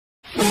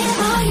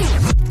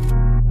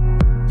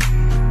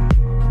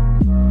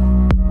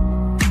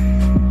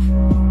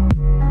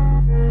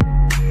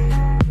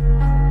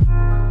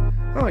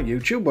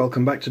YouTube,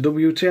 welcome back to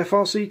Wtf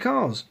Rc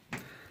Cars.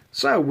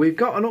 So we've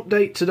got an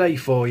update today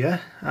for you.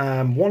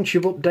 Once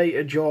you've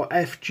updated your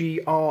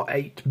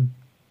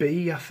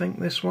Fgr8b, I think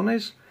this one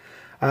is,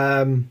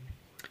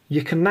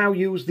 you can now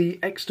use the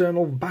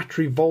external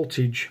battery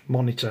voltage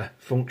monitor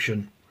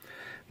function.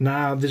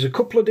 Now there's a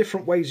couple of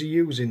different ways of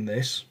using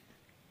this.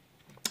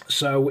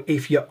 So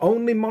if you're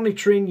only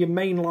monitoring your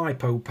main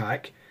LiPo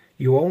pack,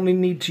 you only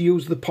need to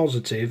use the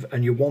positive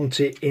and you want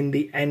it in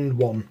the end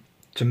one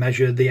to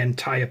measure the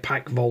entire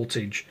pack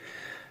voltage.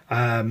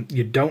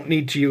 You don't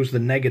need to use the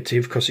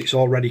negative because it's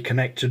already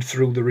connected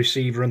through the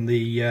receiver and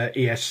the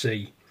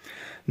ESC.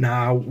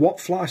 Now what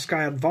Flysky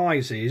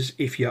advises,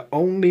 if you're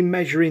only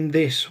measuring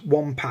this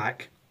one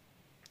pack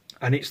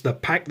and it's the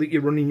pack that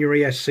you're running your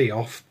ESC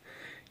off,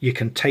 you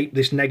can tape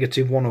this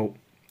negative one up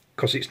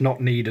because it's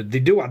not needed. They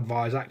do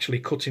advise actually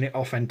cutting it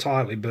off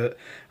entirely, but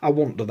I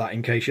won't do that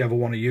in case you ever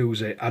want to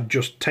use it. I'd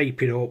just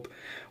tape it up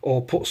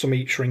or put some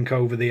heat shrink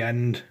over the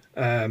end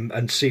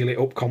and seal it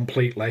up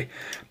completely,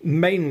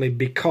 mainly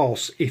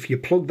because if you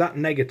plug that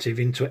negative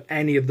into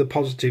any of the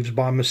positives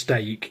by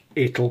mistake,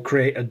 it'll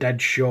create a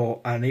dead short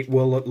and it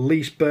will at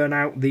least burn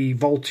out the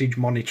voltage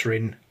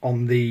monitoring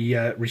on the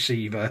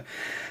receiver,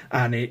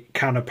 and it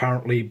can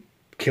apparently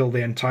kill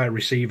the entire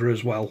receiver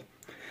as well,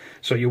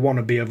 so you want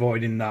to be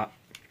avoiding that.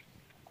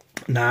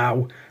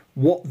 Now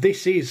what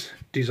this is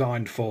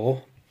designed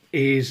for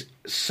is,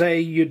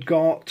 say you'd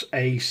got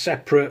a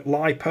separate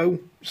LiPo.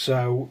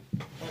 So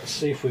let's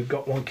see if we've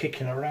got one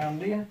kicking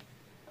around here.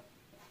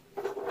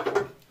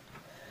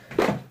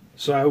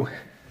 So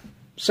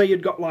say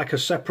you'd got like a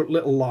separate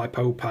little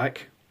LiPo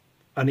pack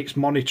and it's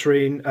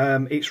monitoring,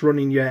 it's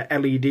running your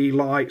LED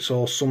lights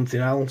or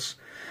something else,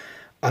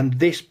 and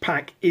this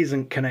pack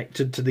isn't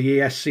connected to the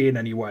ESC in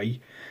any way.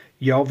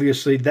 You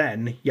obviously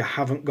then you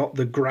haven't got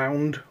the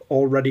ground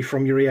already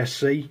from your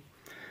ESC.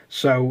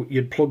 So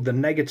you'd plug the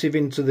negative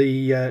into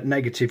the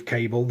negative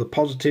cable, the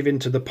positive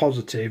into the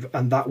positive,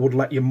 and that would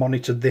let you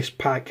monitor this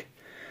pack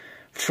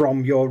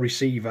from your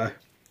receiver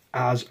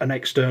as an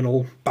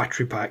external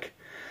battery pack.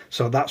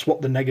 So that's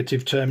what the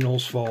negative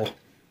terminal's for.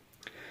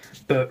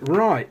 But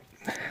right,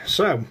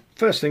 so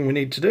first thing we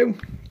need to do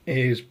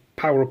is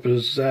power up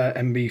as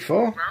MB4.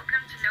 Welcome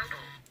to Noble.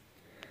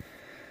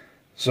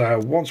 So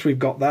once we've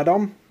got that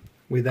on,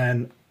 we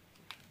then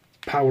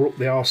power up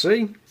the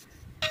RC.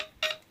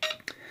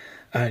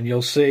 And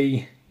you'll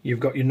see you've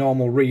got your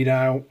normal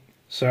readout.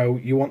 So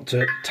you want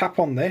to tap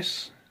on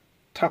this,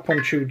 tap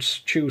on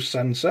choose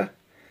sensor,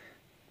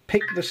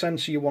 pick the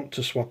sensor you want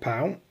to swap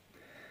out,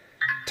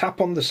 tap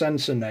on the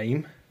sensor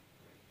name,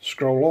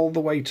 scroll all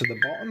the way to the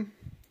bottom,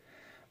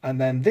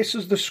 and then this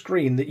is the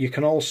screen that you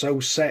can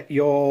also set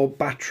your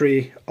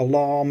battery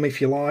alarm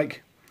if you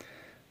like.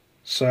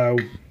 So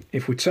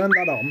if we turn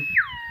that on,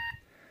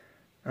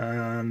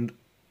 and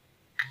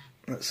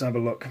let's have a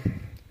look.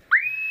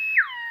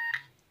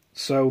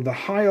 So the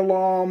high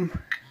alarm,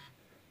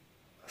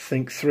 I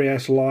think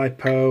 3S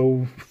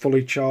LiPo,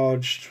 fully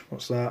charged,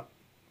 what's that?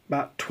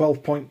 About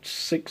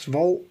 12.6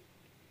 volt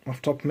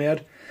off the top of my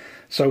head.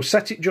 So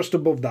set it just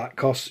above that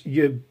because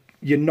you're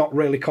not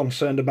really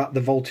concerned about the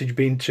voltage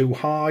being too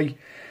high.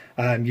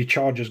 Your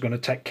charger's going to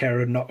take care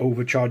of not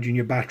overcharging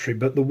your battery.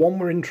 But the one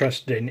we're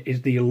interested in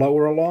is the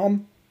lower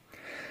alarm.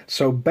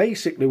 So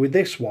basically with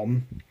this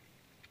one,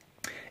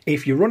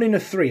 if you're running a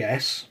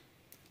 3S,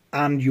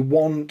 and you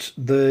want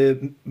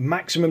the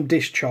maximum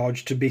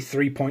discharge to be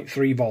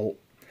 3.3 volt.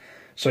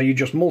 So you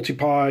just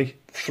multiply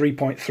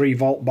 3.3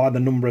 volt by the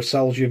number of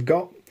cells you've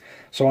got.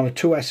 So on a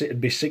 2S it'd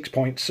be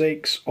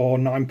 6.6 or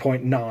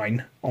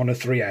 9.9 on a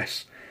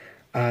 3S.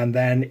 And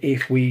then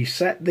if we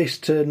set this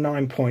to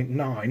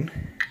 9.9,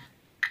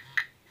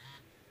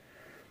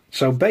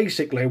 so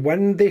basically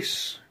when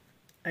this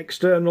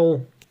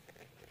external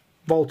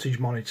voltage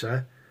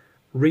monitor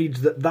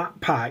reads that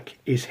that pack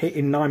is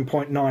hitting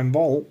 9.9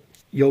 volt,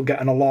 you'll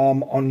get an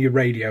alarm on your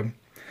radio,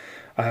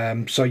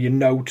 so you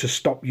know to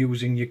stop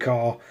using your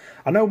car.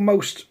 I know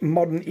most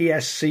modern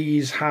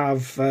ESCs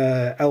have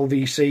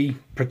LVC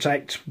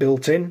Protect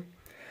built in,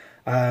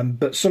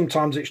 but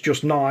sometimes it's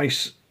just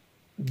nice,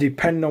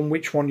 depending on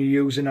which one you're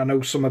using. I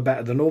know some are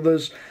better than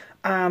others,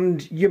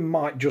 and you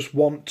might just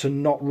want to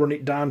not run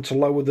it down to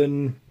lower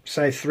than,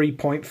 say,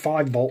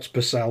 3.5 volts per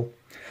cell.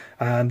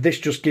 And this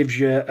just gives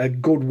you a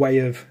good way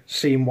of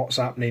seeing what's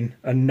happening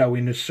and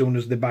knowing as soon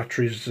as the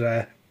battery's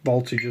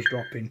voltage is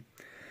dropping.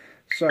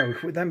 So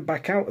if we then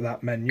back out of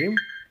that menu,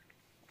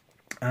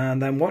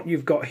 and then what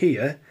you've got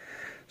here,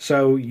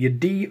 so your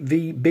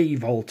DVB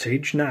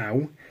voltage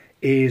now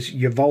is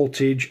your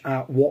voltage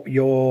at what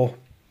your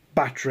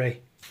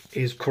battery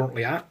is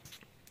currently at.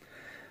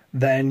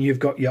 Then you've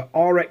got your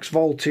RX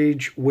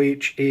voltage,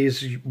 which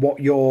is what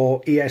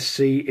your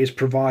ESC is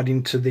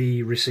providing to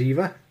the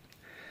receiver,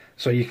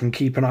 so you can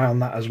keep an eye on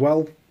that as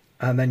well.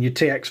 And then your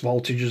TX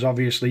voltage is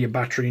obviously your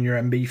battery and your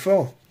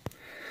MB4.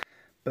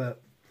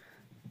 But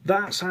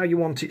that's how you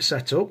want it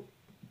set up.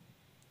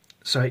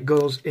 So it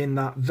goes in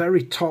that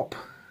very top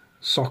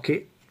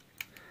socket.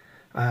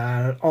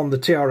 On the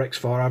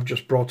TRX4 I've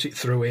just brought it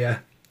through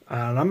here,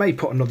 and I may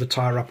put another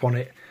tie wrap on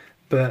it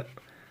but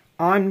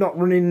I'm not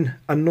running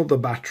another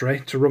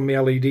battery to run my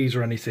LEDs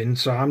or anything,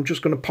 so I'm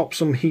just going to pop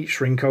some heat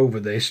shrink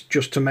over this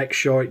just to make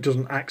sure it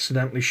doesn't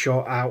accidentally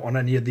short out on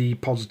any of the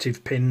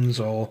positive pins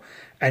or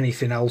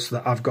anything else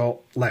that I've got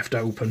left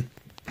open.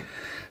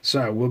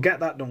 So we'll get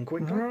that done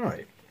quickly.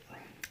 Right.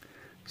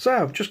 So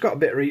I've just got a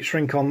bit of heat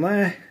shrink on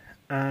there,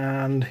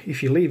 and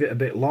if you leave it a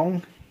bit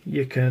long,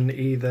 you can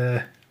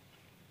either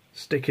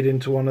stick it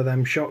into one of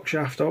them shock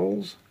shaft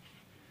holes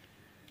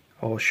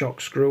or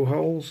shock screw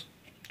holes,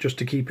 just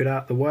to keep it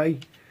out of the way,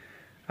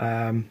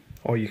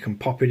 or you can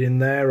pop it in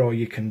there, or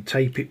you can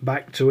tape it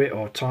back to it,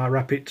 or tie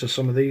wrap it to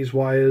some of these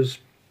wires.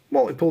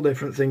 Multiple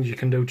different things you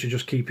can do to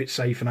just keep it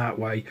safe and out of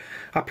the way.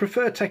 I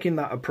prefer taking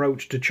that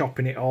approach to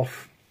chopping it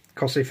off,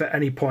 because if at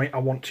any point I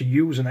want to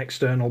use an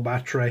external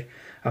battery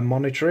and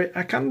monitor it,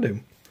 I can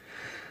do.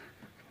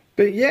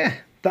 But yeah,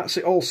 that's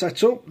it all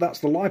set up. That's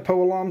the LiPo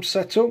alarm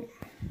set up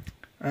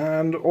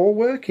and all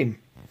working.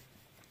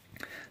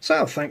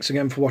 So thanks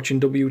again for watching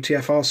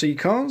WTF Rc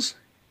Cars.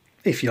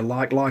 If you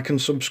like and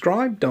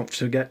subscribe, don't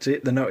forget to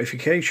hit the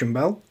notification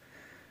bell,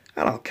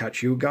 and I'll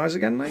catch you guys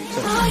again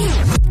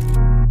later.